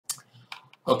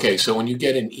Okay, so when you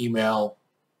get an email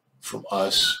from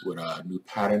us with a new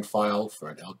pattern file for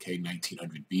an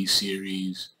Lk1900B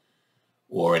series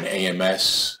or an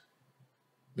AMS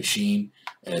machine,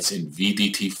 and it's in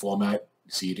VDT format,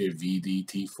 see it here,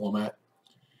 VDT format.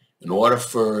 In order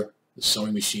for the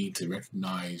sewing machine to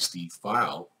recognize the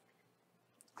file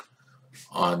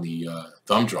on the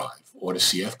thumb drive or the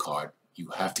CF card, you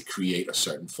have to create a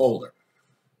certain folder.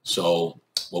 So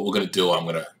what we're going to do, I'm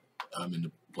in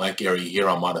the blank area here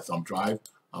on my thumb drive.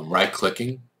 I'm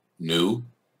right-clicking, New,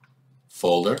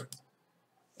 Folder,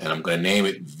 and I'm going to name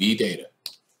it VData.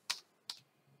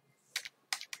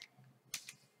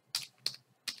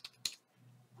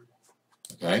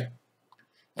 Okay?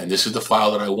 And this is the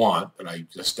file that I want, that I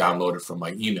just downloaded from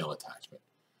my email attachment.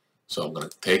 So I'm going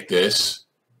to take this,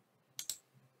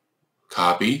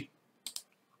 copy,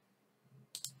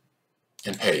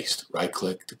 and paste.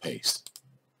 Right-click to paste.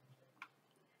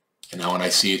 And now when I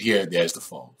see it here, there's the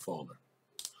folder.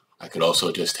 I could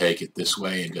also just take it this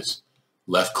way and just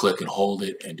left-click and hold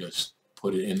it and just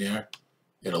put it in there.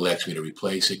 It elects me to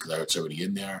replace it because it's already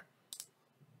in there.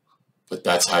 But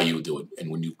that's how you would do it. And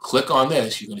when you click on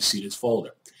this, you're going to see this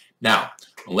folder. Now,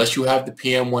 unless you have the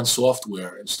PM1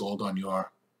 software installed on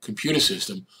your computer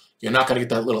system, you're not going to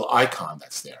get that little icon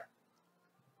that's there.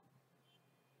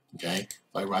 Okay?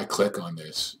 If I right-click on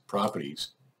this, Properties,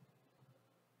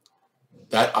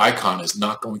 that icon is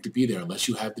not going to be there unless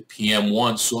you have the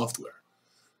PM1 software.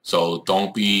 So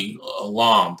don't be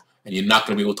alarmed, and you're not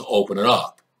going to be able to open it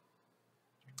up.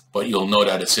 But you'll know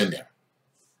that it's in there.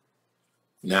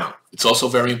 Now, it's also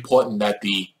very important that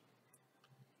the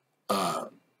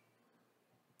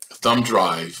thumb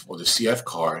drive or the CF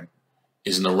card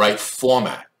is in the right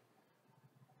format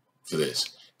for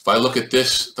this. If I look at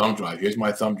this thumb drive, here's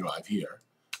my thumb drive here,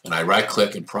 and I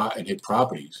right-click and hit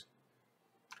Properties,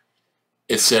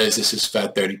 it says this is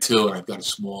FAT32, and I've got a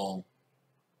small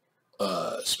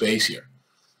space here.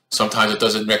 Sometimes it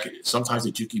doesn't sometimes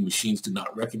the Juki machines do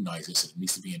not recognize this, and it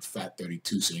needs to be in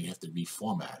FAT32, so you have to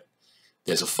reformat it.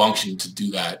 There's a function to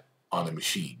do that on the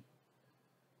machine.